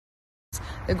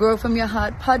The Grow From Your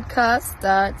Heart podcast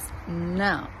starts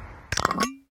now.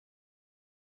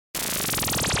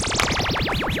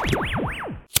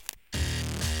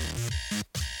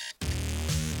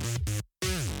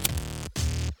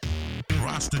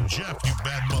 Rasta Jeff, you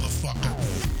bad motherfucker.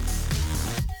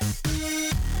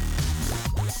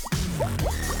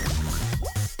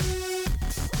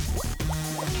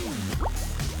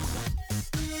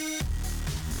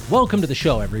 Welcome to the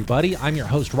show, everybody. I'm your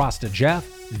host, Rasta Jeff.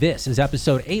 This is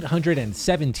episode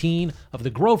 817 of the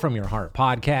Grow From Your Heart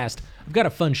podcast. I've got a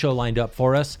fun show lined up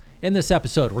for us. In this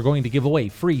episode, we're going to give away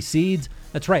free seeds.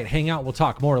 That's right, hang out. We'll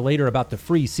talk more later about the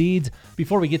free seeds.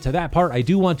 Before we get to that part, I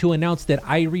do want to announce that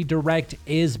iRedirect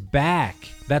is back.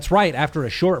 That's right, after a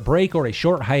short break or a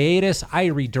short hiatus,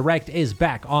 iRedirect is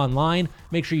back online.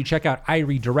 Make sure you check out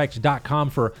iRedirect.com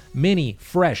for many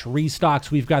fresh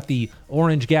restocks. We've got the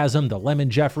Orange Gasm, the Lemon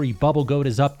Jeffrey, Bubble Goat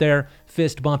is up there,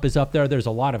 Fist Bump is up there. There's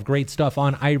a lot of great stuff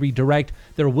on iRedirect.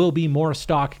 There will be more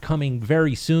stock coming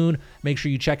very soon. Make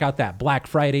sure you check out that Black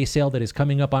Friday sale that is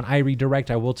coming up on iRedirect.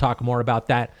 I will talk more about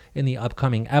that in the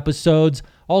upcoming episodes.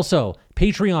 Also,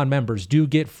 Patreon members do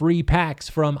get free packs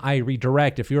from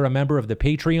iRedirect. If you're a member of the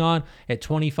Patreon at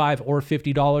 $25 or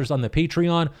 $50 on the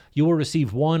Patreon, you will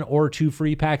receive 1 or 2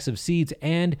 free packs of seeds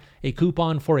and a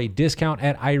coupon for a discount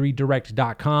at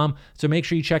iRedirect.com. So make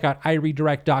sure you check out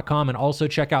iRedirect.com and also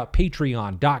check out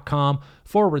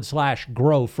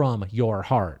patreon.com/grow from your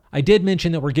heart. I did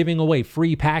mention that we're giving away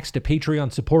free packs to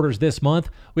Patreon supporters this month.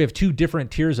 We have 2 different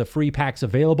tiers of free packs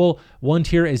available. One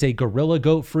tier is a Gorilla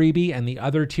Goat freebie and the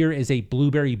other tier is a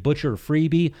Blueberry Butcher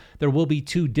freebie. There will be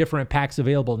 2 different packs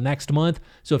available next month.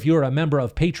 So if you're a member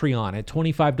of Patreon at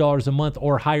 $25 a month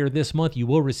or higher this month, you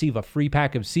will receive a free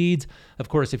pack of seeds. Of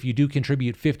course, if you do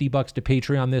contribute $50 to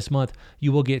Patreon this month,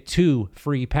 you will get 2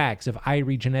 free packs of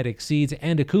iRegenetic seeds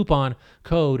and a coupon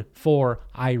code for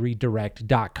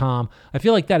iRedirect.com. I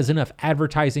feel like that is enough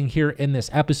advertising here in this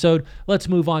episode. Let's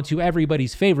move on to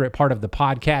everybody's favorite part of the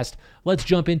podcast. Let's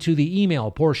jump into the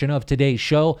email portion of today's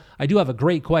show. I do have a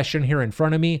great question here in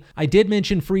front of me. I did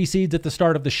mention free seeds at the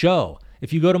start of the show.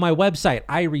 If you go to my website,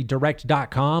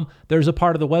 iRedirect.com, there's a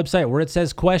part of the website where it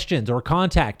says questions or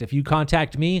contact. If you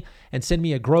contact me and send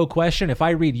me a grow question, if I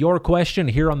read your question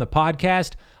here on the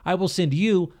podcast, I will send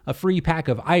you a free pack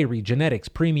of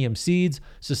iRegenetics premium seeds.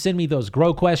 So send me those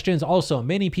grow questions. Also,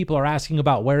 many people are asking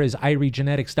about where is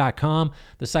iRegenetics.com.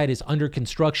 The site is under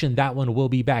construction. That one will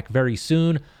be back very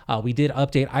soon. We did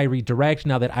update iRedirect.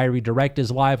 Now that iRedirect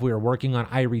is live, we are working on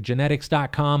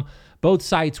iRegenetics.com. Both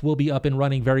sites will be up and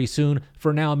running very soon.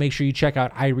 For now, make sure you check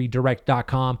out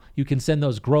iRedirect.com. You can send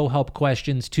those grow help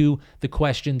questions to the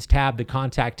questions tab, the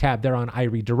contact tab there on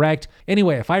iRedirect.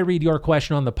 Anyway, if I read your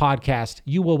question on the podcast,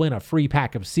 you will win a free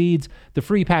pack of seeds. The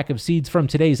free pack of seeds from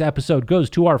today's episode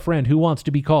goes to our friend who wants to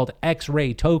be called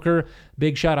X-Ray Toker.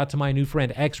 Big shout out to my new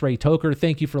friend X-Ray Toker.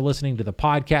 Thank you for listening to the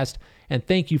podcast. And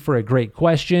thank you for a great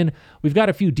question. We've got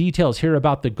a few details here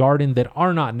about the garden that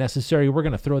are not necessary. We're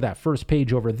going to throw that first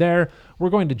page over there. We're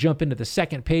going to jump into the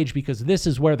second page because this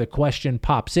is where the question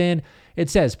pops in. It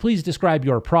says, please describe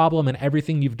your problem and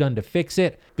everything you've done to fix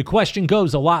it. The question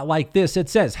goes a lot like this. It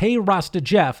says, hey, Rasta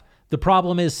Jeff, the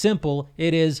problem is simple.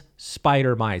 It is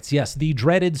spider mites. Yes, the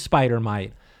dreaded spider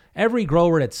mite. Every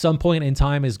grower at some point in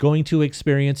time is going to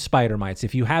experience spider mites.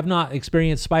 If you have not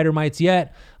experienced spider mites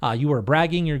yet, you are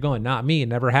bragging. You're going, not me,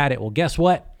 never had it. Well, guess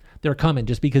what? They're coming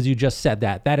just because you just said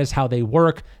that. That is how they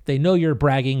work. They know you're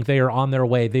bragging. They are on their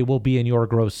way. They will be in your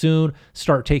grow soon.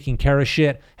 Start taking care of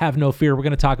shit. Have no fear. We're going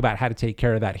to talk about how to take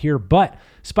care of that here. But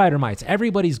spider mites,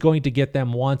 everybody's going to get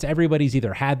them once. Everybody's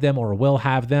either had them or will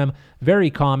have them.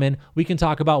 Very common. We can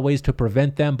talk about ways to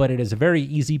prevent them, but it is a very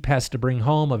easy pest to bring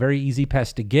home, a very easy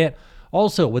pest to get.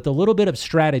 Also, with a little bit of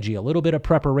strategy, a little bit of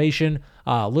preparation,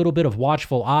 a little bit of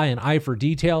watchful eye and eye for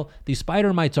detail, the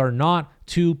spider mites are not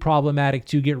too problematic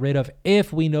to get rid of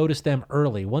if we notice them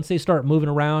early. Once they start moving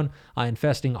around,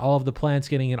 infesting all of the plants,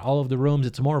 getting in all of the rooms,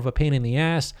 it's more of a pain in the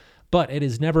ass, but it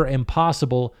is never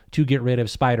impossible to get rid of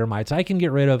spider mites. I think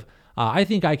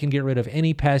I can get rid of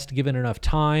any pest given enough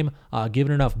time,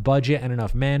 given enough budget and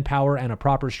enough manpower and a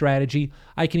proper strategy.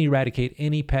 I can eradicate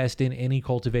any pest in any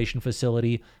cultivation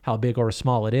facility, how big or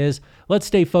small it is. Let's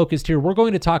stay focused here. We're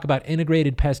going to talk about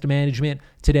integrated pest management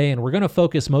today, and we're going to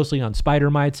focus mostly on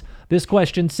spider mites. This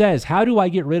question says, how do I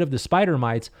get rid of the spider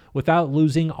mites without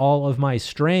losing all of my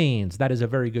strains? That is a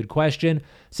very good question. It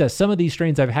says some of these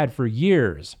strains I've had for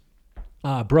years.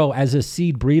 Bro, as a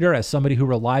seed breeder, as somebody who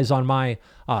relies on my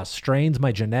strains,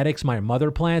 my genetics, my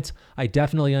mother plants, I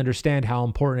definitely understand how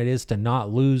important it is to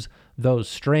not lose those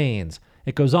strains.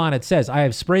 It goes on, it says, I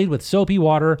have sprayed with soapy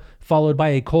water followed by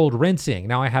a cold rinsing.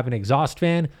 Now I have an exhaust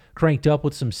fan cranked up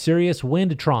with some serious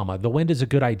wind trauma. The wind is a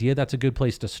good idea. That's a good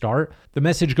place to start. The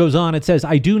message goes on, it says,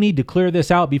 I do need to clear this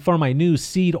out before my new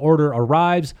seed order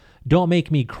arrives. Don't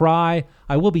make me cry.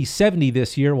 I will be 70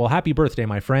 this year. Well, happy birthday,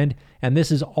 my friend. And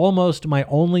this is almost my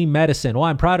only medicine. Well,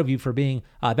 I'm proud of you for being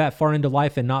that far into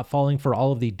life and not falling for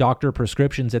all of the doctor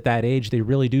prescriptions at that age. They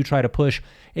really do try to push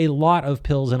a lot of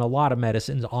pills and a lot of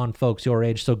medicines on folks your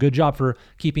age. So good job for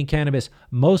keeping cannabis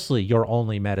mostly your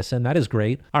only medicine. That is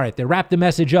great. All right, they wrap the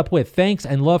message up with thanks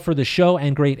and love for the show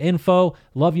and great info.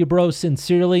 Love you, bro,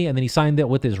 sincerely. And then he signed it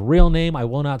with his real name. I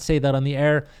will not say that on the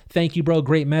air. Thank you, bro.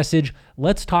 Great message.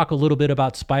 Let's talk a little bit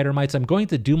about spider mites. I'm going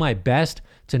to do my best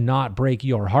to not break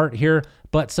your heart here,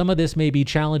 but some of this may be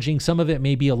challenging. Some of it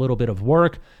may be a little bit of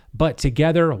work, but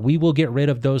together we will get rid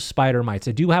of those spider mites.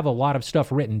 I do have a lot of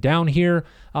stuff written down here.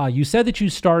 You said that you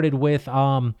started with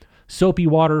soapy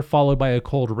water followed by a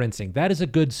cold rinsing. That is a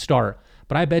good start,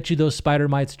 but I bet you those spider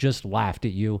mites just laughed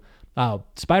at you.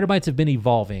 Spider mites have been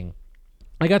evolving.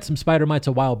 I got some spider mites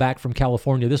a while back from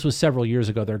California. This was several years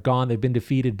ago. They're gone. They've been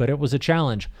defeated, but it was a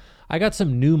challenge. I got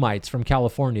some new mites from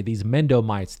California, these Mendo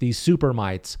mites, these super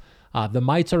mites. The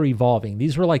mites are evolving.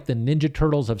 These were like the Ninja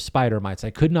Turtles of spider mites. I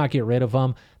could not get rid of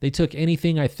them. They took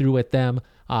anything I threw at them.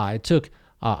 It took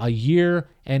a year,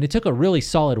 and it took a really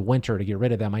solid winter to get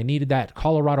rid of them. I needed that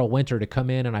Colorado winter to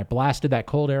come in, and I blasted that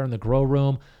cold air in the grow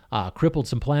room, crippled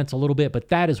some plants a little bit, but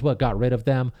that is what got rid of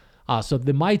them. So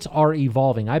the mites are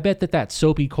evolving. I bet that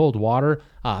soapy cold water,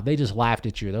 they just laughed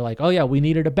at you. They're like, oh yeah, we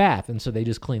needed a bath. And so they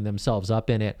just cleaned themselves up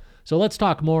in it. So let's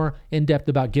talk more in depth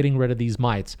about getting rid of these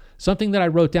mites. Something that I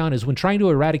wrote down is when trying to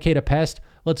eradicate a pest,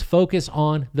 let's focus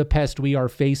on the pest we are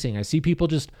facing. I see people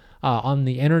just on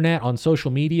the internet, on social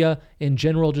media in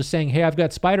general, just saying, hey, I've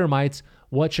got spider mites.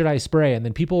 What should I spray? And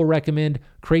then people will recommend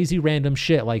crazy random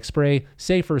shit like spray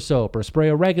Safer soap or spray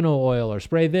oregano oil or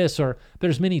spray this, or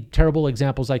there's many terrible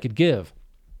examples I could give.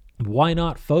 Why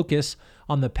not focus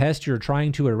on the pest you're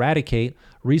trying to eradicate,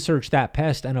 research that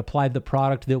pest, and apply the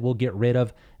product that will get rid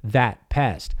of that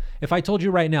pest? If I told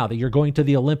you right now that you're going to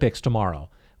the Olympics tomorrow,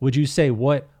 would you say,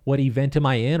 what event am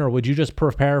I in? Or would you just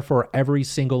prepare for every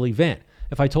single event?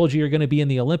 If I told you you're going to be in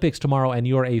the Olympics tomorrow and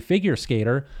you're a figure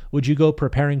skater, would you go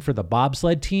preparing for the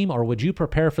bobsled team, or would you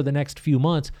prepare for the next few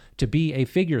months to be a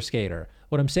figure skater?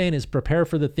 What I'm saying is prepare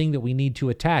for the thing that we need to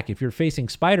attack. If you're facing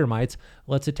spider mites,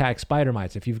 let's attack spider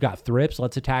mites. If you've got thrips,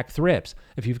 let's attack thrips.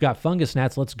 If you've got fungus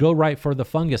gnats, let's go right for the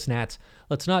fungus gnats.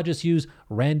 Let's not just use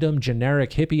random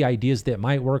generic hippie ideas that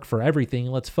might work for everything.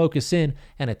 Let's focus in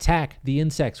and attack the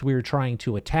insects we're trying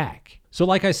to attack. So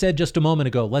like I said just a moment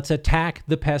ago, let's attack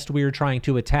the pest we are trying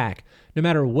to attack. No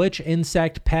matter which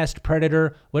insect, pest,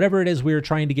 predator, whatever it is we are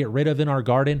trying to get rid of in our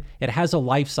garden, it has a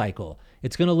life cycle.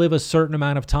 It's going to live a certain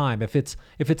amount of time. If it's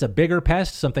a bigger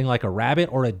pest, something like a rabbit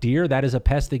or a deer, that is a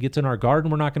pest that gets in our garden.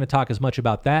 We're not going to talk as much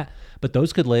about that, but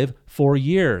those could live for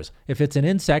years. If it's an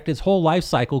insect, its whole life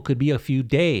cycle could be a few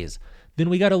days. Then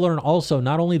we got to learn also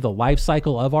not only the life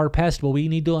cycle of our pest, but we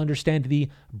need to understand the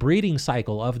breeding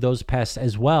cycle of those pests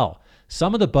as well.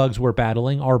 Some of the bugs we're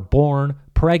battling are born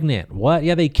pregnant. What?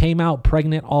 Yeah, they came out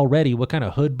pregnant already. What kind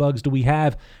of hood bugs do we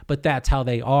have? But that's how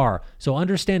they are. So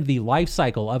understand the life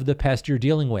cycle of the pest you're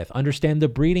dealing with. Understand the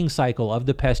breeding cycle of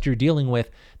the pest you're dealing with.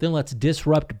 Then let's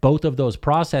disrupt both of those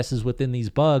processes within these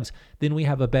bugs. Then we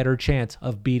have a better chance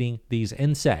of beating these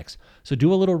insects. So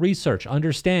do a little research.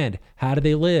 Understand, how do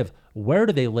they live? Where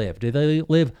do they live? Do they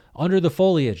live under the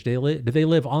foliage? Do they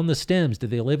live on the stems? Do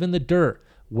they live in the dirt?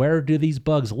 Where do these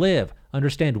bugs live?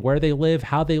 Understand where they live,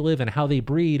 and how they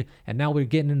breed. And now we're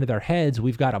getting into their heads.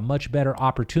 We've got a much better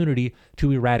opportunity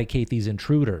to eradicate these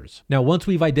intruders. Now, once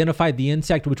we've identified the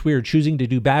insect which we are choosing to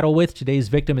do battle with, today's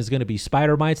victim is going to be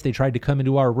spider mites. They tried to come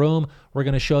into our room. We're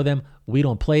going to show them we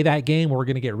don't play that game. We're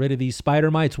going to get rid of these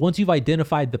spider mites. Once you've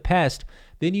identified the pest,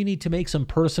 then you need to make some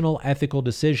personal ethical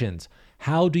decisions.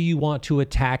 How do you want to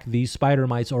attack these spider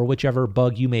mites or whichever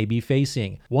bug you may be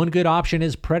facing? One good option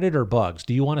is predator bugs.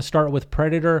 Do you want to start with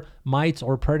predator mites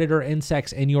or predator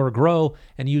insects in your grow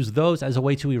and use those as a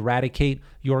way to eradicate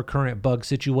your current bug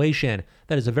situation?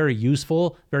 That is a very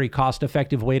useful, very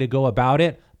cost-effective way to go about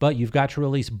it, but you've got to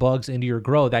release bugs into your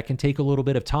grow. That can take a little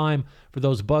bit of time for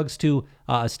those bugs to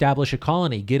establish a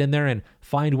colony, get in there and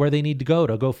find where they need to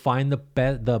go find the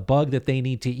bug that they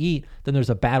need to eat. Then there's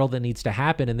a battle that needs to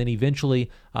happen, and then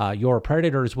eventually your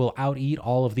predators will out-eat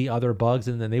all of the other bugs,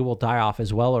 and then they will die off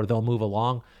as well, or they'll move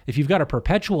along. If you've got a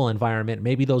perpetual environment,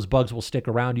 maybe those bugs will stick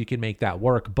around. You can make that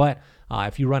work, but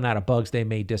if you run out of bugs, they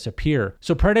may disappear.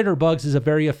 So predator bugs is a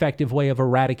very effective way of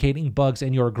eradicating bugs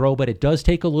in your grow, but it does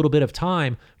take a little bit of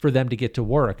time for them to get to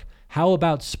work. How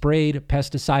about sprayed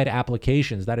pesticide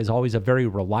applications? That is always a very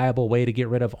reliable way to get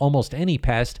rid of almost any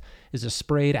pest, is a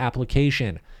sprayed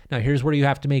application. Now, here's where you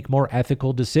have to make more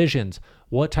ethical decisions.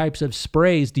 What types of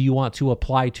sprays do you want to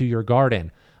apply to your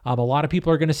garden? A lot of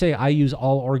people are going to say, I use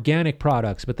all organic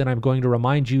products, but then I'm going to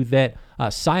remind you that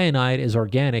cyanide is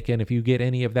organic, and if you get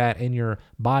any of that in your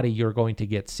body, you're going to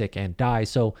get sick and die.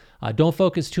 So don't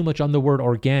focus too much on the word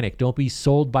organic. Don't be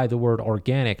sold by the word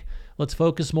organic. Let's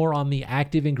focus more on the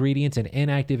active ingredients and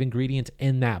inactive ingredients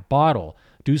in that bottle.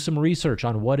 Do some research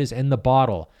on what is in the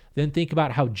bottle. Then think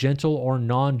about how gentle or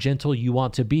non-gentle you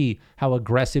want to be, how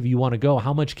aggressive you want to go,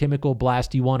 how much chemical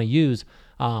blast you want to use.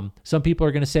 Some people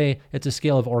are going to say it's a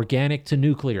scale of organic to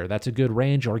nuclear. That's a good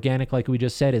range. Organic, like we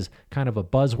just said, is kind of a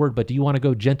buzzword, but do you want to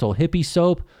go gentle hippie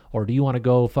soap, or do you want to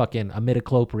go fucking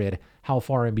imidacloprid? How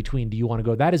far in between do you want to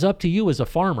go? That is up to you as a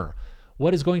farmer.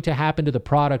 What is going to happen to the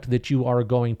product that you are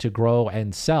going to grow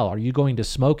and sell? Are you going to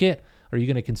smoke it? Are you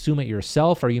going to consume it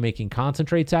yourself? Are you making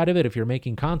concentrates out of it? If you're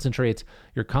making concentrates,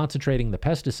 you're concentrating the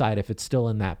pesticide if it's still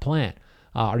in that plant.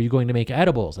 Are you going to make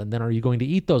edibles? And then are you going to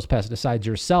eat those pesticides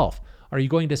yourself? Are you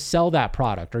going to sell that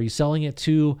product? Are you selling it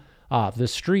to the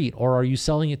street, or are you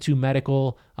selling it to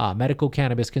medical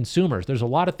cannabis consumers? There's a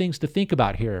lot of things to think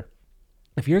about here.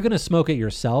 If you're going to smoke it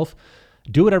yourself,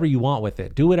 do whatever you want with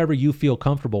it. Do whatever you feel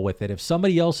comfortable with it. If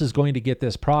somebody else is going to get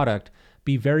this product,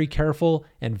 be very careful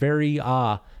and very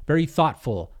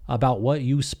thoughtful about what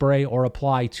you spray or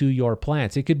apply to your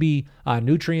plants. It could be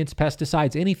nutrients,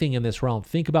 pesticides, anything in this realm.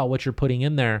 Think about what you're putting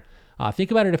in there. Think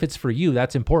about it if it's for you,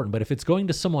 that's important. But if it's going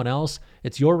to someone else,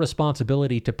 it's your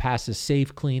responsibility to pass a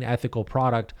safe, clean, ethical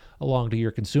product along to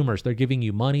your consumers. They're giving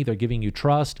you money. They're giving you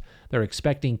trust. They're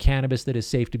expecting cannabis that is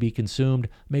safe to be consumed.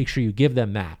 Make sure you give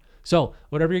them that. So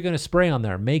whatever you're going to spray on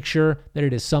there, make sure that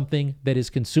it is something that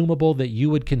is consumable, that you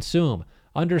would consume.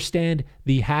 Understand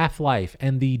the half-life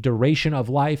and the duration of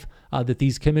life that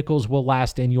these chemicals will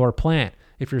last in your plant.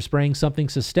 If you're spraying something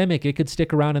systemic, it could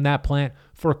stick around in that plant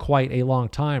for quite a long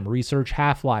time. Research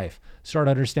half-life. Start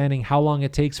understanding how long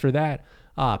it takes for that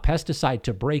pesticide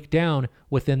to break down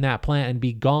within that plant and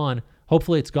be gone.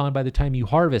 Hopefully it's gone by the time you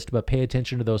harvest, but pay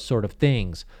attention to those sort of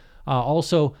things.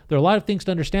 Also, there are a lot of things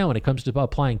to understand when it comes to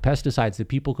applying pesticides that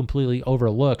people completely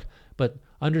overlook, but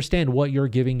understand what you're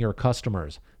giving your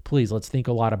customers. Please, let's think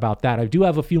a lot about that. I do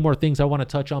have a few more things I want to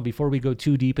touch on before we go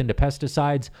too deep into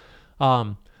pesticides.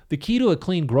 The key to a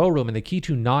clean grow room and the key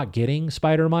to not getting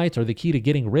spider mites, or the key to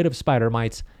getting rid of spider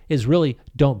mites, is really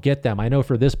don't get them. I know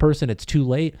for this person it's too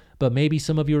late, but maybe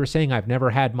some of you are saying, I've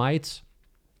never had mites.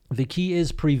 The key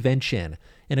is prevention.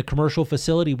 In a commercial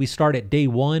facility, we start at day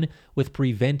one with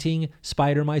preventing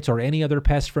spider mites or any other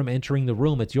pests from entering the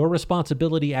room. It's your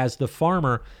responsibility as the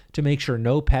farmer to make sure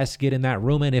no pests get in that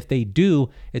room. And if they do,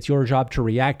 it's your job to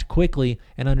react quickly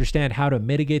and understand how to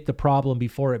mitigate the problem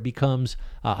before it becomes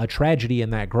a tragedy in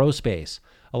that grow space.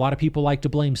 A lot of people like to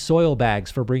blame soil bags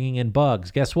for bringing in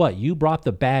bugs. Guess what? You brought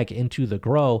the bag into the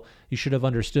grow. You should have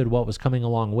understood what was coming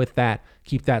along with that.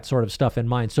 Keep that sort of stuff in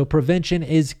mind. So prevention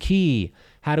is key.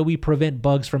 How do we prevent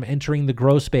bugs from entering the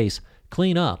grow space?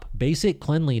 Clean up. Basic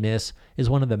cleanliness is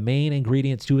one of the main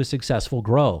ingredients to a successful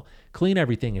grow. Clean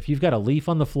everything. If you've got a leaf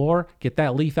on the floor, get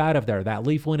that leaf out of there. That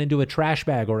leaf went into a trash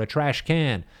bag or a trash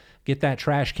can. Get that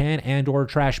trash can and or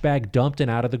trash bag dumped and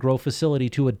out of the grow facility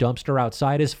to a dumpster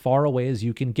outside as far away as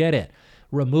you can get it.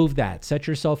 Remove that. Set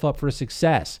yourself up for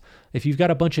success. If you've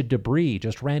got a bunch of debris,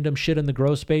 just random shit in the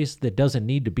grow space that doesn't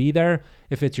need to be there,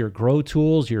 if it's your grow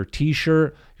tools, your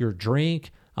t-shirt, your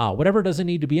drink, whatever doesn't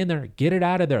need to be in there, get it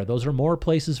out of there. Those are more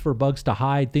places for bugs to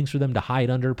hide, things for them to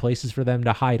hide under, places for them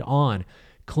to hide on.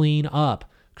 Clean up.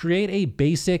 Create a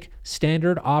basic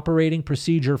standard operating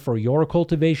procedure for your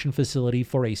cultivation facility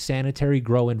for a sanitary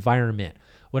grow environment.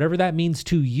 Whatever that means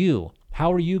to you.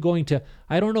 How are you going to,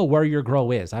 I don't know where your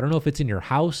grow is. I don't know if it's in your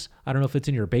house. I don't know if it's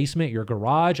in your basement, your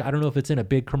garage. I don't know if it's in a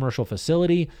big commercial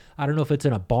facility. I don't know if it's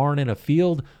in a barn in a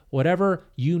field. Whatever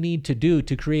you need to do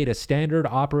to create a standard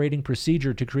operating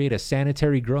procedure to create a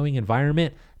sanitary growing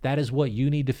environment, that is what you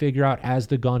need to figure out as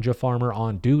the ganja farmer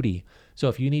on duty. So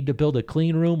if you need to build a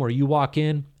clean room where you walk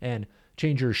in and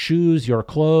change your shoes, your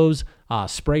clothes,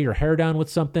 spray your hair down with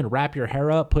something, wrap your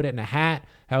hair up, put it in a hat,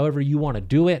 however you want to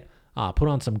do it, put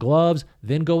on some gloves,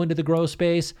 then go into the grow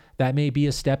space, that may be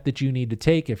a step that you need to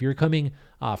take. If you're coming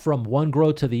from one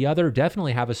grow to the other,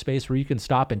 definitely have a space where you can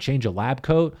stop and change a lab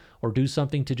coat or do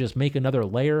something to just make another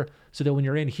layer so that when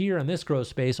you're in here in this grow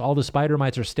space, all the spider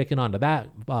mites are sticking onto that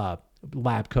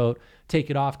lab coat. Take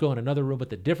it off, go in another room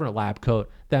with a different lab coat.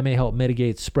 That may help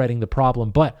mitigate spreading the problem.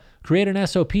 But create an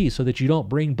SOP so that you don't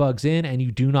bring bugs in and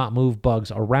you do not move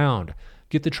bugs around.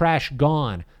 Get the trash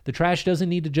gone. The trash doesn't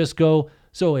need to just go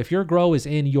So if your grow is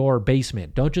in your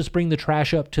basement, don't just bring the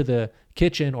trash up to the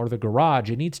kitchen or the garage.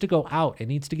 It needs to go out. It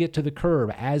needs to get to the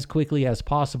curb as quickly as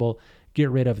possible. Get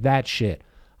rid of that shit.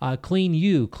 Clean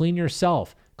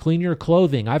yourself, clean your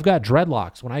clothing. I've got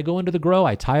dreadlocks. When I go into the grow,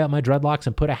 I tie up my dreadlocks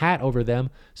and put a hat over them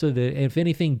so that if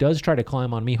anything does try to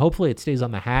climb on me, hopefully it stays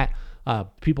on the hat.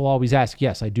 People always ask,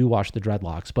 yes, I do wash the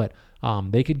dreadlocks, but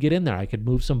they could get in there. I could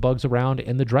move some bugs around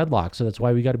in the dreadlocks. So that's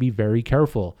why we got to be very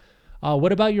careful.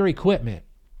 What about your equipment?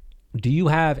 Do you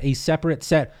have a separate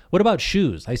set? What about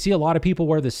shoes? I see a lot of people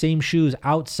wear the same shoes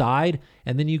outside,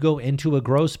 and then you go into a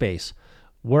grow space.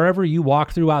 Wherever you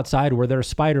walk through outside, were there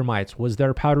spider mites? Was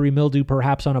there powdery mildew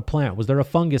perhaps on a plant? Was there a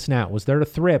fungus gnat? Was there a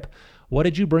thrip? What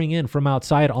did you bring in from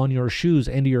outside on your shoes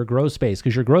into your grow space?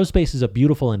 Because your grow space is a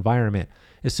beautiful environment.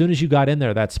 As soon as you got in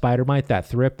there, that spider mite, that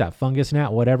thrip, that fungus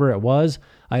gnat, whatever it was,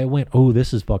 I went, oh,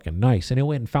 this is fucking nice. And it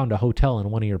went and found a hotel in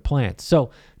one of your plants.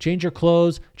 So change your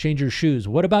clothes, change your shoes.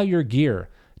 What about your gear?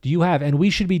 Do you have, and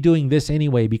we should be doing this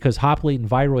anyway because hop latent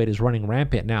viroid is running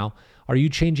rampant now. Are you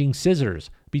changing scissors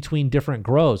between different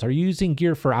grows? Are you using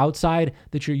gear for outside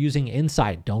that you're using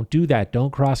inside? Don't do that.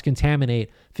 Don't cross-contaminate.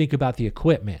 Think about the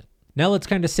equipment. Now let's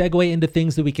kind of segue into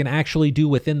things that we can actually do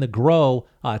within the grow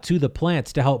to the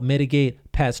plants to help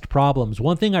mitigate pest problems.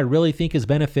 One thing I really think is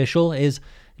beneficial is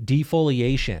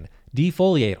defoliation.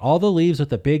 Defoliate all the leaves with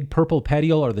the big purple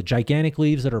petiole or the gigantic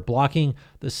leaves that are blocking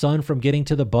the sun from getting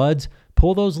to the buds.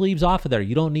 Pull those leaves off of there.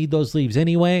 You don't need those leaves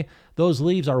anyway. Those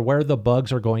leaves are where the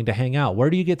bugs are going to hang out. Where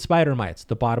do you get spider mites?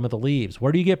 The bottom of the leaves.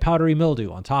 Where do you get powdery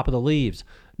mildew? On top of the leaves.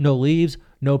 No leaves,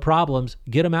 no problems.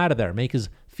 Get them out of there. Make as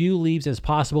few leaves as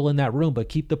possible in that room, but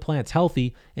keep the plants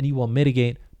healthy and you will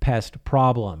mitigate pest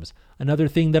problems. Another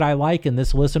thing that I like, and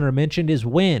this listener mentioned, is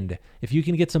wind. If you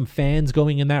can get some fans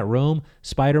going in that room,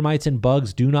 spider mites and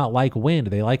bugs do not like wind.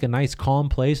 They like a nice calm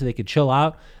place they can chill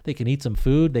out, they can eat some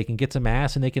food, they can get some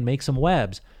ass, and they can make some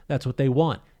webs. That's what they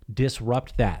want.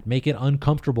 Disrupt that. Make it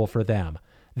uncomfortable for them.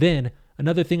 Then,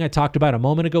 another thing I talked about a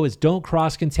moment ago is don't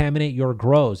cross-contaminate your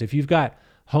grows. If you've got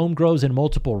home grows in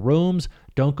multiple rooms,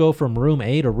 don't go from room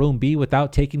A to room B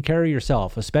without taking care of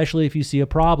yourself, especially if you see a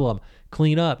problem.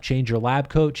 Clean up, change your lab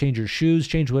coat, change your shoes,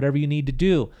 change whatever you need to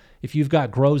do. If you've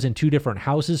got grows in 2 different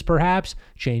houses, perhaps,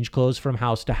 change clothes from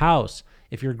house to house.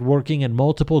 If you're working in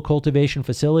multiple cultivation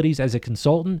facilities as a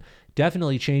consultant,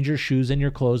 definitely change your shoes and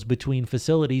your clothes between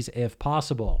facilities if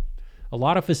possible. A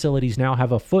lot of facilities now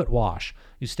have a foot wash.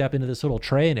 You step into this little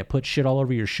tray and it puts shit all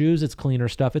over your shoes. It's cleaner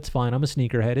stuff. It's fine. I'm a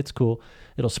sneakerhead. It's cool.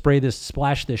 It'll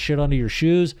splash this shit onto your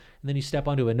shoes. And then you step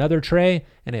onto another tray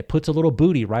and it puts a little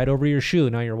booty right over your shoe.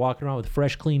 Now you're walking around with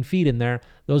fresh, clean feet in there.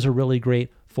 Those are really great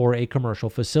for a commercial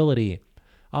facility.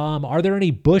 Are there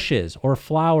any bushes or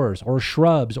flowers or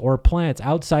shrubs or plants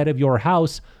outside of your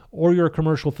house or your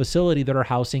commercial facility that are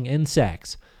housing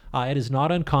insects? It is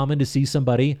not uncommon to see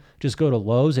somebody just go to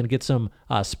Lowe's and get some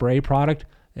spray product.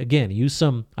 Again, use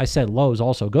some, I said Lowe's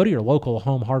also. Go to your local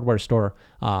hardware store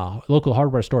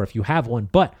if you have one,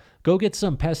 but go get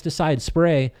some pesticide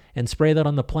spray and spray that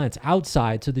on the plants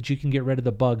outside so that you can get rid of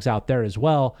the bugs out there as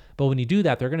well. But when you do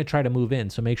that, they're going to try to move in,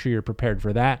 so make sure you're prepared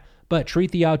for that. But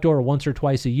treat the outdoor once or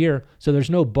twice a year so there's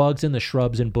no bugs in the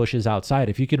shrubs and bushes outside.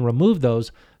 If you can remove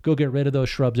those, go get rid of those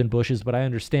shrubs and bushes. But I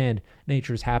understand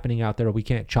nature's happening out there. We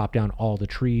can't chop down all the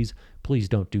trees. Please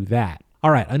don't do that.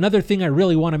 All right, another thing I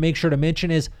really want to make sure to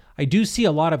mention is I do see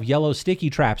a lot of yellow sticky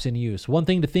traps in use. One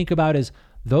thing to think about is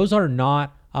those are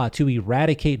not to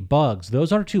eradicate bugs.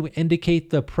 Those are to indicate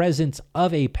the presence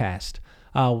of a pest.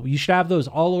 You should have those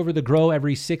all over the grow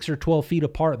every 6 or 12 feet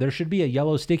apart. There should be a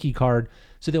yellow sticky card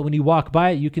so that when you walk by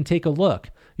it, you can take a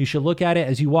look. You should look at it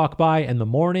as you walk by in the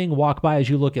morning, walk by as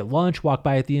you look at lunch, walk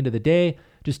by at the end of the day.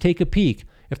 Just take a peek.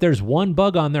 If there's one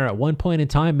bug on there at one point in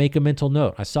time, make a mental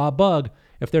note. I saw a bug.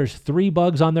 If there's 3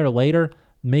 bugs on there later,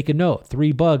 make a note.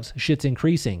 3 bugs, shit's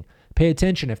increasing. Pay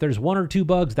attention. If there's 1 or 2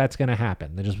 bugs, that's going to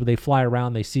happen. They fly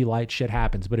around, they see light, shit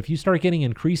happens. But if you start getting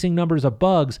increasing numbers of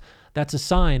bugs, that's a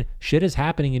sign shit is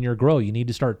happening in your grow. You need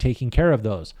to start taking care of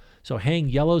those. So hang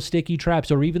yellow sticky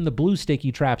traps or even the blue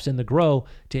sticky traps in the grow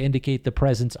to indicate the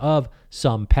presence of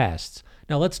some pests.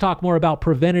 Now let's talk more about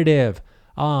preventative.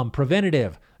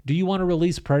 Do you want to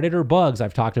release predator bugs?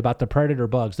 I've talked about the predator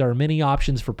bugs. There are many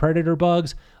options for predator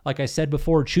bugs. Like I said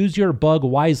before, choose your bug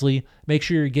wisely. Make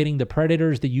sure you're getting the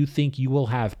predators that you think you will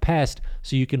have pest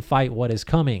so you can fight what is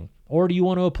coming. Or do you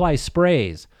want to apply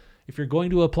sprays? If you're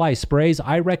going to apply sprays,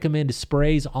 I recommend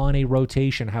sprays on a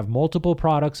rotation. Have multiple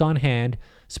products on hand.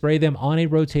 Spray them on a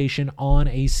rotation on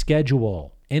a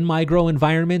schedule. In my grow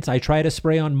environments, I try to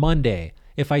spray on Monday.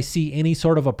 If I see any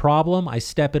sort of a problem, I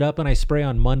step it up and I spray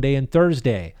on Monday and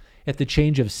Thursday. At the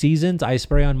change of seasons, I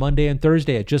spray on Monday and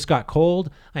Thursday. It just got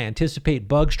cold. I anticipate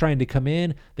bugs trying to come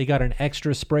in. They got an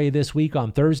extra spray this week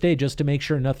on Thursday just to make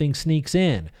sure nothing sneaks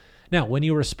in. Now, when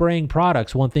you are spraying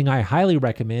products, one thing I highly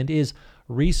recommend is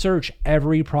research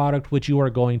every product which you are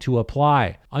going to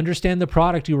apply. Understand the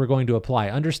product you are going to apply.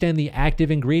 Understand the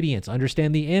active ingredients.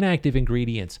 Understand the inactive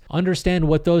ingredients. Understand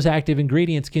what those active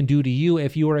ingredients can do to you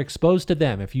if you are exposed to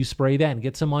them. If you spray that and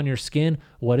get some on your skin,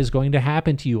 what is going to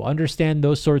happen to you? Understand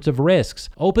those sorts of risks.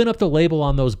 Open up the label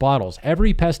on those bottles.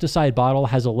 Every pesticide bottle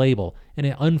has a label, and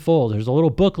it unfolds. There's a little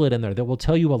booklet in there that will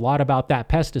tell you a lot about that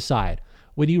pesticide.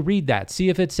 When you read that, see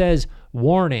if it says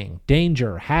warning,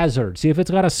 danger, hazard. See if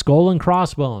it's got a skull and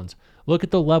crossbones. Look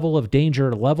at the level of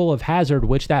danger, level of hazard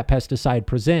which that pesticide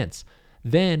presents.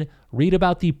 Then read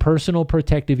about the personal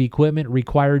protective equipment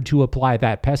required to apply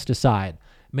that pesticide.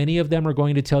 Many of them are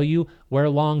going to tell you wear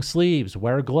long sleeves,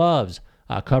 wear gloves,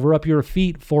 cover up your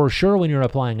feet for sure when you're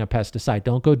applying a pesticide.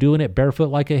 Don't go doing it barefoot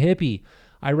like a hippie.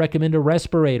 I recommend a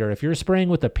respirator. If you're spraying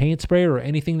with a paint sprayer or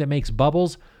anything that makes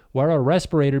bubbles, wear a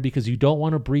respirator because you don't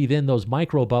want to breathe in those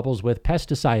micro bubbles with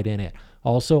pesticide in it.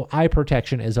 Also, eye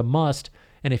protection is a must.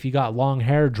 And if you got long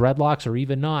hair, dreadlocks, or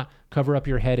even not, cover up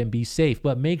your head and be safe.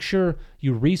 But make sure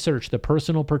you research the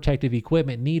personal protective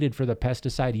equipment needed for the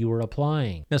pesticide you are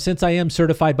applying. Now, since I am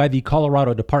certified by the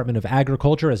Colorado Department of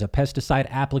Agriculture as a pesticide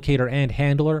applicator and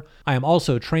handler, I am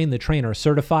also Train the Trainer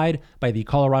certified by the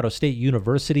Colorado State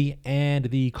University and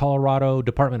the Colorado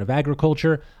Department of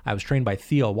Agriculture. I was trained by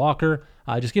Theo Walker.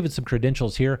 Just giving some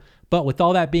credentials here. But with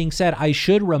all that being said, I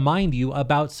should remind you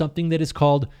about something that is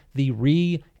called the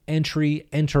re-entry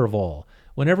interval.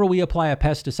 Whenever we apply a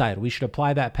pesticide, we should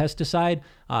apply that pesticide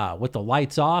with the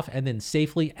lights off and then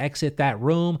safely exit that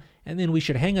room. And then we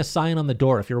should hang a sign on the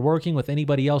door. If you're working with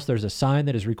anybody else, there's a sign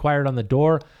that is required on the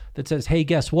door that says, hey,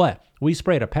 guess what? We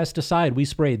sprayed a pesticide. We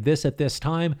sprayed this at this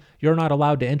time. You're not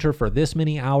allowed to enter for this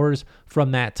many hours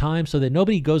from that time, so that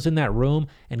nobody goes in that room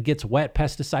and gets wet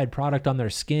pesticide product on their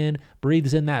skin,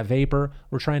 breathes in that vapor.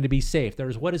 We're trying to be safe.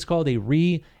 There's what is called a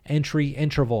re-entry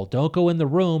interval. Don't go in the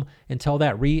room until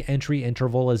that re-entry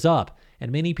interval is up.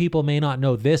 And many people may not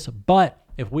know this, but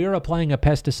if we are applying a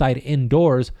pesticide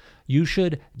indoors, you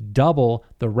should double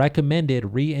the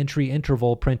recommended re-entry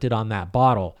interval printed on that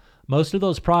bottle. Most of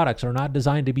those products are not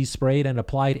designed to be sprayed and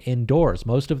applied indoors.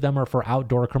 Most of them are for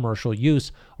outdoor commercial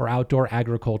use or outdoor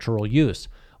agricultural use.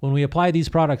 When we apply these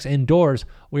products indoors,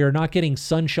 we are not getting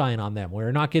sunshine on them. We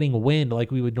are not getting wind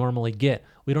like we would normally get.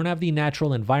 We don't have the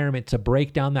natural environment to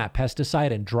break down that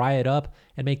pesticide and dry it up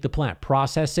and make the plant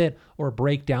process it or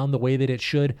break down the way that it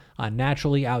should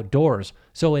naturally outdoors.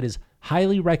 So it is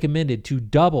highly recommended to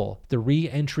double the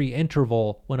re-entry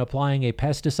interval when applying a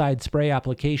pesticide spray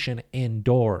application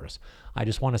indoors. I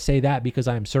just want to say that because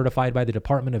I am certified by the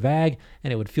Department of Ag,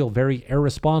 and it would feel very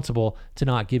irresponsible to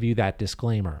not give you that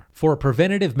disclaimer. For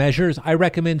preventative measures, I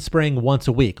recommend spraying once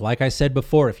a week. Like I said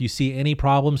before, if you see any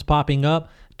problems popping up,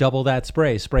 double that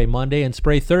spray. Spray Monday and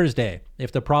spray Thursday.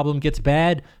 If the problem gets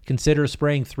bad, consider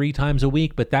spraying 3 times a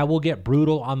week, but that will get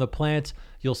brutal on the plants.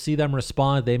 You'll see them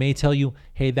respond. They may tell you,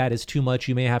 hey, that is too much.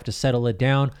 You may have to settle it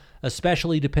down,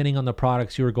 especially depending on the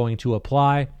products you are going to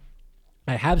apply.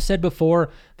 I have said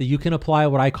before that you can apply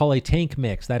what I call a tank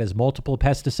mix. That is multiple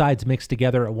pesticides mixed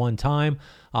together at one time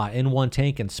in one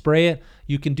tank and spray it.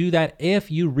 You can do that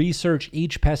if you research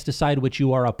each pesticide which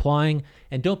you are applying,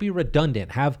 and don't be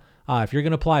redundant. If you're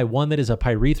going to apply one that is a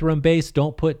pyrethrum base,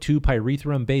 don't put 2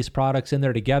 pyrethrum based products in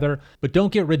there together, but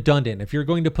don't get redundant. If you're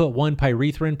going to put one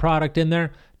pyrethrin product in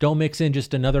there, don't mix in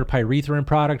just another pyrethrin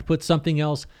product. Put something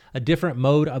else, a different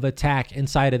mode of attack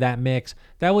inside of that mix.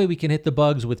 That way we can hit the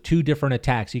bugs with 2 different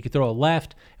attacks. You could throw a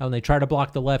left, and when they try to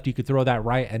block the left, you could throw that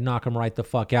right and knock them right the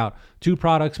fuck out. 2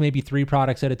 products, maybe 3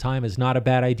 products at a time is not a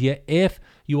bad idea if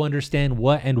you understand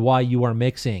what and why you are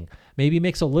mixing. Maybe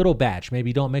mix a little batch.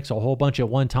 Maybe don't mix a whole bunch at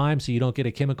one time so you don't get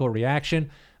a chemical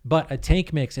reaction. But a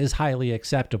tank mix is highly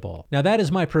acceptable. Now that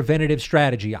is my preventative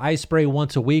strategy. I spray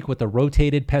once a week with a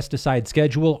rotated pesticide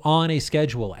schedule on a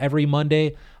schedule. Every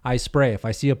Monday I spray. If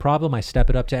I see a problem, I step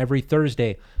it up to every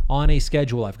Thursday on a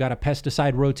schedule. I've got a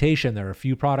pesticide rotation. There are a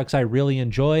few products I really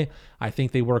enjoy. I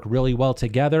think they work really well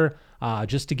together.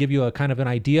 Just to give you a kind of an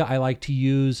idea, I like to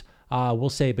use we'll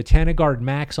say Botanigard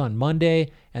Max on Monday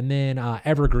and then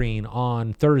Evergreen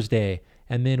on Thursday.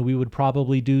 And then we would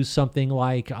probably do something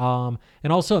like, and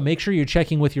also make sure you're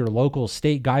checking with your local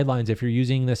state guidelines if you're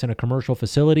using this in a commercial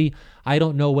facility. I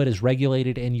don't know what is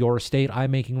regulated in your state.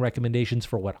 I'm making recommendations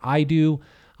for what I do.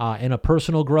 In a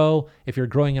personal grow, if you're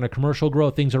growing in a commercial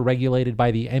grow, things are regulated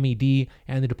by the MED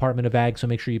and the Department of Ag, so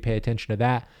make sure you pay attention to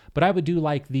that. But I would do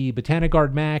like the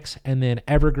Botanigard Max and then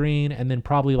Evergreen and then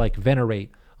probably like Venerate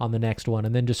on the next one,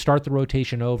 and then just start the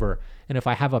rotation over. And if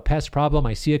I have a pest problem,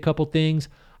 I see a couple things,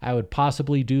 I would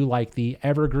possibly do like the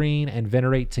Evergreen and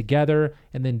Venerate together,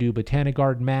 and then do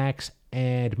Botanigard Max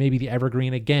and maybe the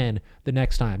Evergreen again the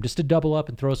next time, just to double up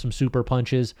and throw some super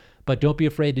punches. But don't be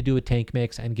afraid to do a tank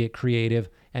mix and get creative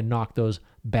and knock those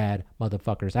bad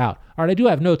motherfuckers out. All right, I do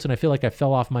have notes, and I feel like I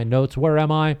fell off my notes. Where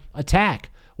am I? Attack.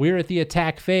 We're at the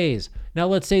attack phase. Now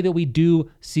let's say that we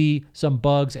do see some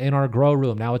bugs in our grow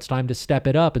room. Now it's time to step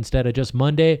it up. Instead of just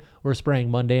Monday, we're spraying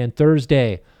Monday and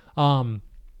Thursday.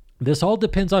 This all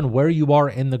depends on where you are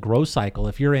in the grow cycle.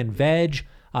 If you're in veg,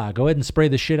 go ahead and spray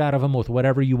the shit out of them with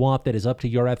whatever you want that is up to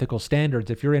your ethical standards.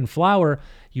 If you're in flower,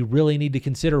 you really need to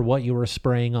consider what you are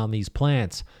spraying on these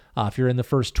plants. If you're in the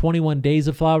first 21 days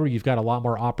of flower, you've got a lot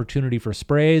more opportunity for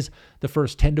sprays. The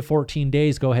first 10 to 14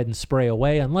 days, go ahead and spray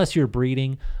away. Unless you're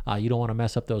breeding, you don't want to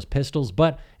mess up those pistils.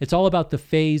 But it's all about the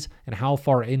phase and how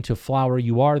far into flower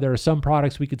you are. There are some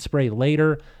products we could spray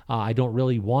later. I don't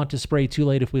really want to spray too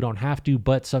late if we don't have to,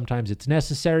 but sometimes it's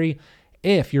necessary.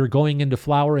 If you're going into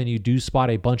flower and you do spot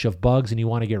a bunch of bugs and you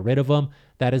want to get rid of them,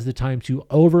 that is the time to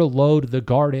overload the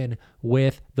garden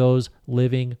with those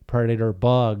living predator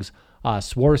bugs.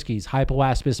 Swarovskis,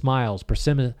 Hypoaspis miles,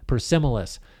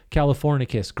 Persimolis,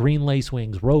 Californicus, green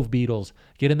lacewings, rove beetles.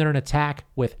 Get in there and attack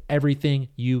with everything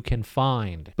you can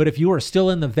find. But if you are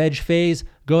still in the veg phase,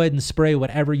 go ahead and spray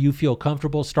whatever you feel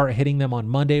comfortable. Start hitting them on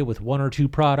Monday with 1 or 2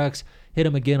 products. Hit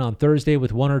them again on Thursday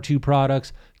with 1 or 2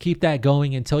 products. Keep that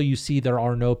going until you see there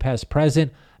are no pests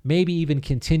present. Maybe even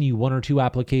continue 1 or 2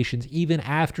 applications even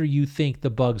after you think the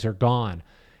bugs are gone.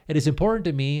 It is important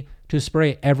to me to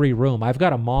spray every room. I've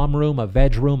got a mom room, a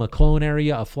veg room, a clone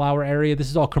area, a flower area. This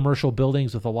is all commercial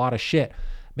buildings with a lot of shit.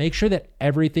 Make sure that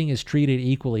everything is treated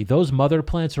equally. Those mother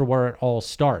plants are where it all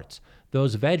starts.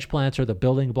 Those veg plants are the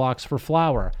building blocks for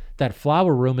flower. That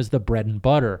flower room is the bread and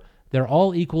butter. They're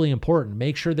all equally important.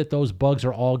 Make sure that those bugs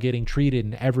are all getting treated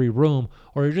in every room,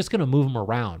 or you're just going to move them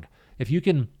around. If you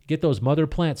can get those mother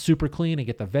plants super clean and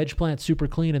get the veg plants super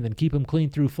clean and then keep them clean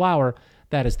through flower,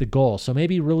 that is the goal. So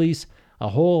maybe release a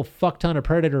whole fuck ton of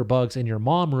predator bugs in your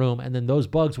mom room, and then those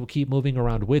bugs will keep moving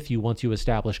around with you once you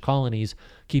establish colonies.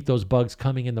 Keep those bugs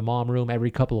coming in the mom room every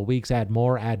couple of weeks. Add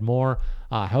more.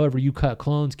 However you cut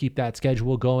clones, keep that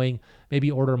schedule going.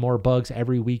 Maybe order more bugs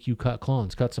every week you cut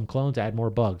clones. Cut some clones, add more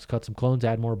bugs. Cut some clones,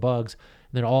 add more bugs.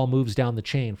 And then it all moves down the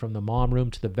chain from the mom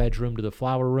room to the veg room to the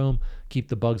flower room. Keep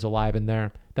the bugs alive in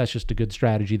there. That's just a good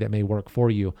strategy that may work for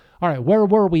you. All right, where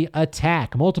were we?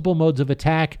 Attack. Multiple modes of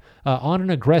attack on an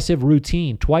aggressive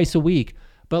routine twice a week.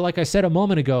 But like I said a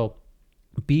moment ago,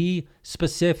 be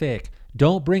specific.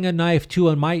 Don't bring a knife to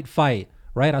a mite fight.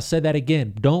 Right? I'll say that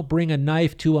again. Don't bring a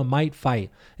knife to a mite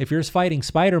fight. If you're fighting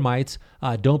spider mites,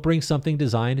 don't bring something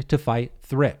designed to fight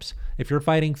thrips. If you're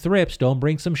fighting thrips, don't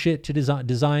bring some shit to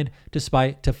designed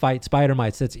to fight spider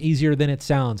mites. That's easier than it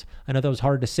sounds. I know that was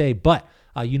hard to say, but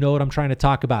you know what I'm trying to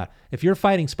talk about. If you're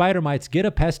fighting spider mites, get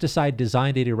a pesticide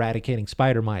designed at eradicating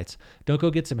spider mites. Don't go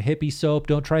get some hippie soap.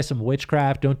 Don't try some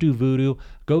witchcraft. Don't do voodoo.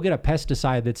 Go get a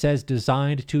pesticide that says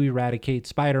designed to eradicate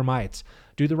spider mites.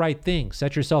 Do the right thing.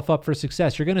 Set yourself up for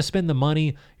success. You're going to spend the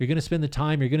money. You're going to spend the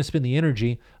time. You're going to spend the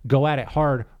energy. Go at it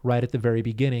hard right at the very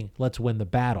beginning. Let's win the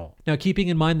battle. Now, keeping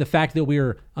in mind the fact that we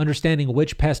are understanding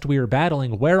which pest we are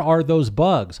battling, where are those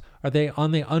bugs? Are they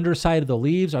on the underside of the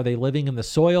leaves? Are they living in the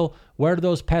soil? Where do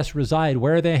those pests reside?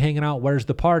 Where are they hanging out? Where's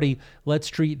the party? Let's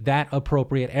treat that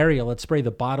appropriate area. Let's spray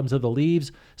the bottoms of the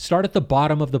leaves. Start at the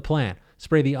bottom of the plant.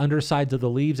 Spray the undersides of the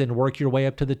leaves and work your way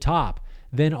up to the top.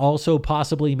 Then also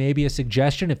possibly maybe a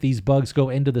suggestion, if these bugs go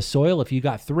into the soil, if you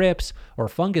got thrips or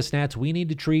fungus gnats, we need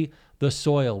to treat the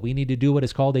soil. We need to do what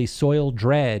is called a soil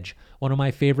dredge. One of my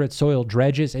favorite soil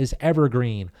dredges is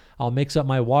Evergreen. I'll mix up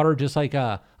my water just like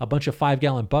a bunch of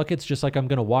 5-gallon buckets, just like I'm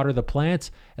going to water the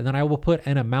plants. And then I will put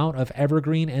an amount of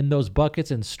Evergreen in those buckets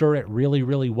and stir it really,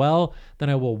 really well. Then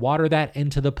I will water that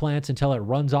into the plants until it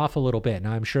runs off a little bit.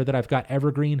 Now I'm sure that I've got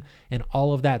Evergreen in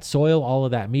all of that soil, all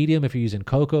of that medium. If you're using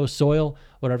cocoa, soil,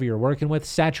 whatever you're working with,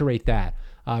 saturate that.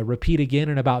 Repeat again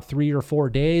in about 3 or 4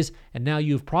 days, and now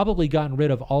you've probably gotten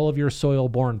rid of all of your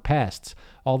soil-borne pests.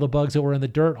 All the bugs that were in the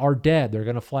dirt are dead. They're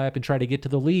going to fly up and try to get to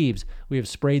the leaves. We have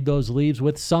sprayed those leaves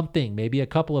with something, maybe a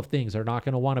couple of things. They're not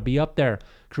going to want to be up there.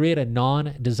 Create a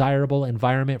non-desirable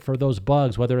environment for those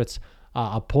bugs, whether it's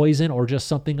a poison or just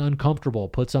something uncomfortable.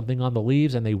 Put something on the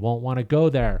leaves and they won't want to go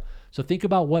there. So think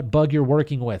about what bug you're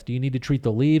working with. Do you need to treat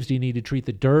the leaves? Do you need to treat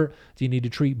the dirt? Do you need to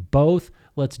treat both?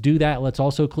 Let's do that. Let's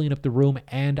also clean up the room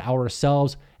and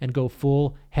ourselves and go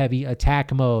full heavy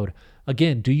attack mode.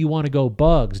 Again, do you want to go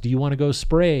bugs? Do you want to go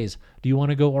sprays? Do you want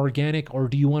to go organic, or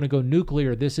do you want to go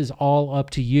nuclear? This is all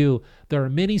up to you. There are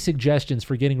many suggestions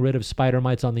for getting rid of spider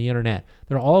mites on the internet.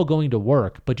 They're all going to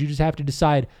work, but you just have to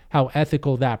decide how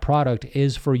ethical that product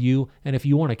is for you and if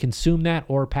you want to consume that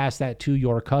or pass that to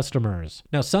your customers.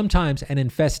 Now, sometimes an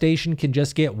infestation can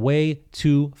just get way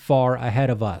too far ahead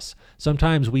of us.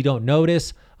 Sometimes we don't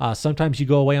notice. Sometimes you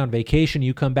go away on vacation,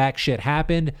 you come back, shit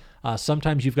happened.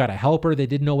 Sometimes you've got a helper, they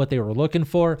didn't know what they were looking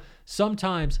for.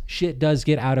 Sometimes shit does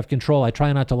get out of control. I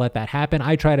try not to let that happen.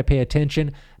 I try to pay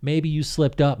attention. Maybe you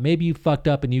slipped up. Maybe you fucked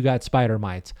up and you got spider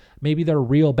mites. Maybe they're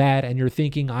real bad and you're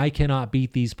thinking, I cannot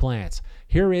beat these plants.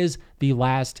 Here is the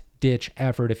last ditch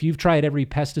effort. If you've tried every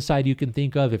pesticide you can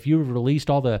think of, if you've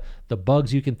released all the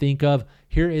bugs you can think of,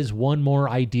 here is one more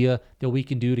idea that we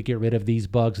can do to get rid of these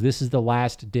bugs. This is the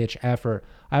last ditch effort.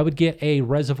 I would get a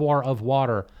reservoir of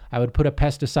water. I would put a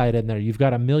pesticide in there. You've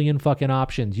got a million fucking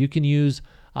options. You can use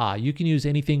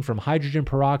anything from hydrogen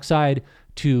peroxide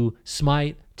to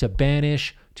Smite to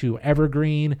Banish to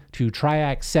Evergreen to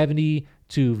Triac 70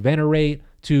 to Venerate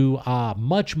to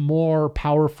much more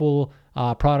powerful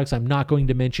products I'm not going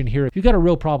to mention here. If you've got a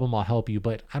real problem, I'll help you,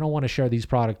 but I don't want to share these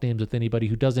product names with anybody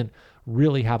who doesn't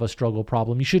really have a struggle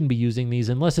problem. You shouldn't be using these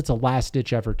unless it's a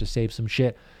last-ditch effort to save some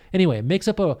shit. Anyway, mix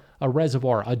up a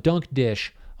reservoir, a dunk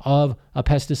dish of a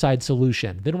pesticide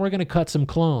solution. Then we're going to cut some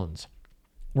clones.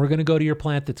 We're going to go to your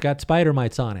plant that's got spider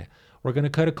mites on it. We're going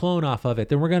to cut a clone off of it.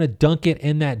 Then we're going to dunk it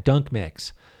in that dunk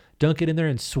mix. Dunk it in there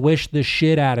and swish the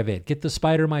shit out of it. Get the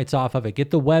spider mites off of it. Get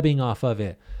the webbing off of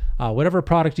it. Whatever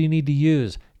product you need to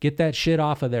use, get that shit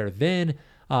off of there. Then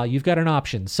you've got an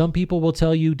option. Some people will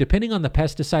tell you, depending on the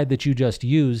pesticide that you just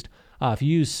used, if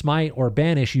you use Smite or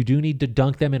Banish, you do need to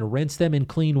dunk them and rinse them in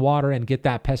clean water and get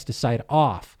that pesticide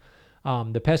off.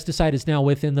 The pesticide is now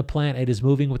within the plant. It is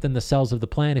moving within the cells of the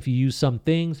plant if you use some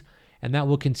things, and that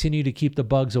will continue to keep the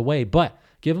bugs away. But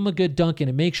give them a good dunking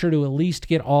and make sure to at least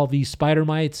get all these spider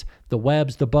mites, the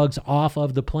webs, the bugs off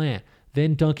of the plant.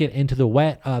 Then dunk it into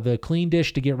the clean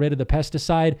dish to get rid of the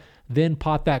pesticide. Then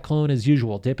pot that clone as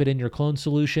usual. Dip it in your clone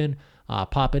solution.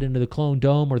 Pop it into the clone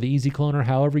dome or the easy cloner,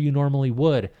 however you normally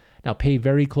would. Now pay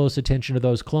very close attention to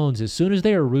those clones. As soon as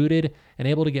they are rooted and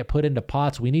able to get put into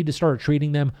pots, we need to start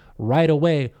treating them right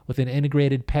away with an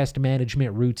integrated pest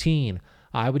management routine.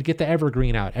 I would get the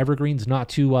Evergreen out. Evergreen's not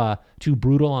too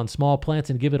brutal on small plants,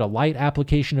 and give it a light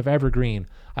application of Evergreen.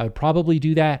 I would probably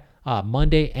do that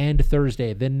Monday and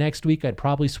Thursday. Then next week, I'd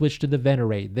probably switch to the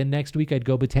Venerate. Then next week, I'd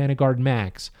go Botanigard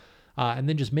Max. And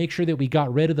then just make sure that we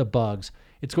got rid of the bugs.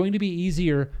 It's going to be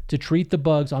easier to treat the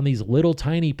bugs on these little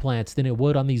tiny plants than it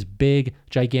would on these big,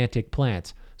 gigantic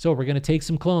plants. So we're going to take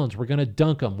some clones. We're going to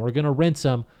dunk them. We're going to rinse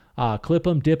them, clip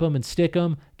them, dip them, and stick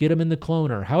them. Get them in the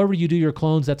cloner. However you do your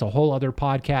clones, that's a whole other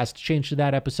podcast. Change to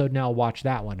that episode now. Watch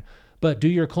that one. But do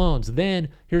your clones. Then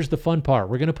here's the fun part.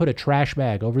 We're going to put a trash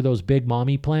bag over those big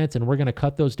mommy plants, and we're going to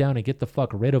cut those down and get the fuck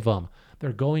rid of them.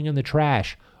 They're going in the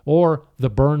trash or the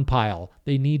burn pile.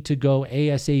 They need to go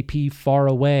ASAP far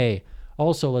away.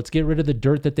 Also, let's get rid of the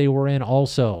dirt that they were in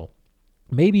also.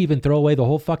 Maybe even throw away the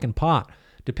whole fucking pot.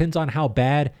 Depends on how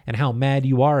bad and how mad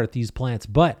you are at these plants.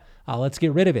 But let's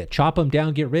get rid of it. Chop them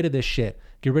down. Get rid of this shit.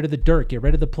 Get rid of the dirt. Get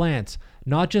rid of the plants.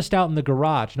 Not just out in the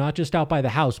garage. Not just out by the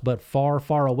house, but far,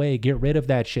 far away. Get rid of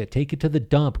that shit. Take it to the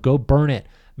dump. Go burn it.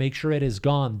 Make sure it is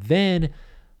gone. Then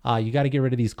you got to get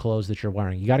rid of these clothes that you're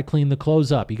wearing. You got to clean the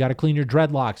clothes up. You got to clean your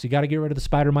dreadlocks. You got to get rid of the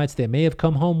spider mites that may have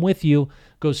come home with you.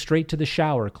 Go straight to the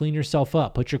shower. Clean yourself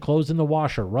up. Put your clothes in the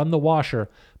washer. Run the washer.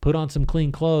 Put on some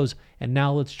clean clothes. And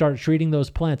now let's start treating those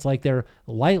plants like they're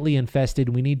lightly infested.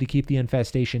 We need to keep the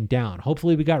infestation down.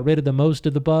 Hopefully we got rid of the most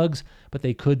of the bugs, but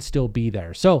they could still be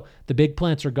there. So the big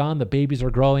plants are gone. The babies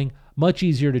are growing. Much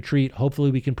easier to treat.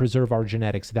 Hopefully we can preserve our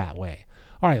genetics that way.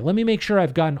 All right, let me make sure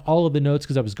I've gotten all of the notes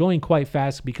because I was going quite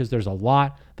fast because there's a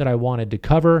lot that I wanted to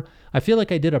cover. I feel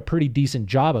like I did a pretty decent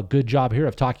job, a good job here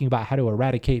of talking about how to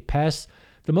eradicate pests.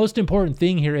 The most important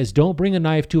thing here is don't bring a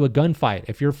knife to a gunfight.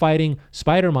 If you're fighting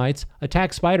spider mites,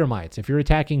 attack spider mites. If you're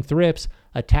attacking thrips,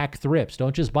 attack thrips.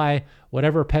 Don't just buy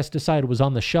whatever pesticide was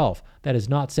on the shelf. That is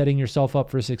not setting yourself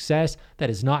up for success. That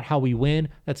is not how we win.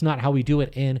 That's not how we do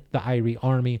it in the IRE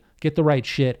Army. Get the right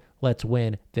shit. Let's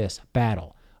win this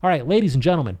battle. All right, ladies and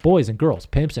gentlemen, boys and girls,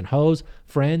 pimps and hoes,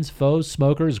 friends, foes,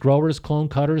 smokers, growers, clone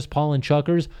cutters, pollen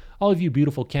chuckers, all of you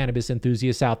beautiful cannabis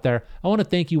enthusiasts out there, I want to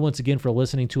thank you once again for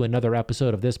listening to another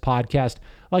episode of this podcast.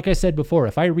 Like I said before,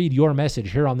 if I read your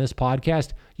message here on this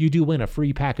podcast, you do win a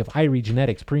free pack of IRE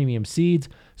Genetics premium seeds.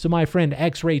 So my friend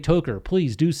X-Ray Toker,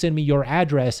 please do send me your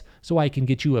address so I can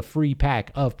get you a free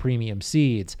pack of premium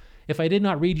seeds. If I did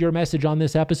not read your message on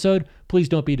this episode, please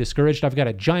don't be discouraged. I've got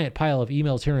a giant pile of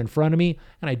emails here in front of me,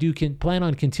 and I do plan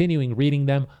on continuing reading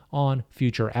them on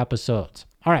future episodes.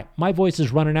 All right, my voice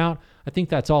is running out. I think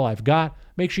that's all I've got.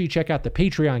 Make sure you check out the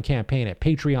Patreon campaign at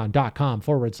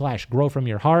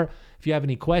patreon.com/growfromyourheart. If you have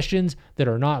any questions that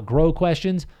are not grow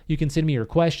questions, you can send me your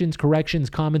questions,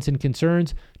 corrections, comments, and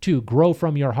concerns to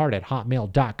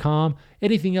growfromyourheart@hotmail.com.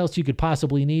 Anything else you could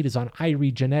possibly need is on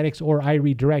iReadGenetics or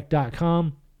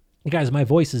iReadDirect.com. Guys, my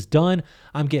voice is done.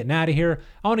 I'm getting out of here.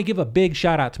 I want to give a big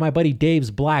shout out to my buddy Dave's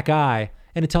Black Eye.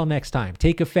 And until next time,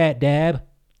 take a fat dab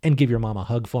and give your mom a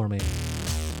hug for me.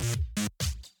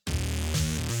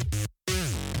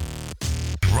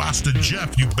 Rasta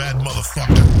Jeff, you bad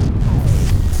motherfucker.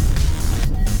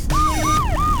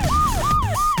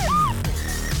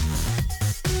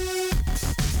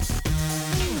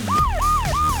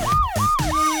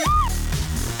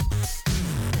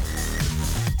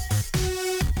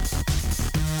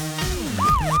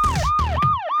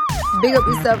 Big up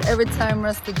yourself every time,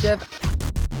 Rasta Jeff.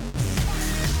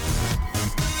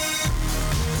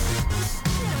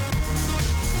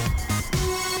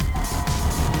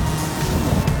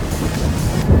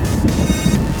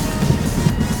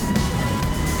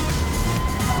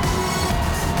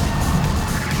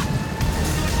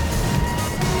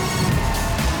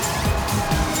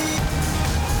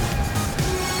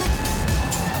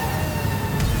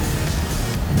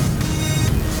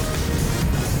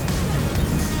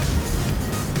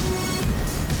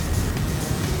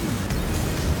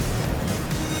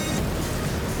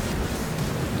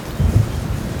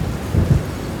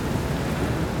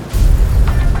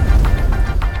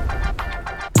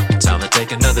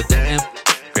 Take another dab,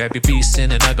 grab your piece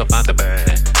and I go find the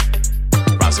bag.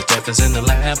 Rasta Jeff is in the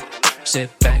lab, sit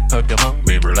back, put them on,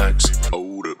 relax.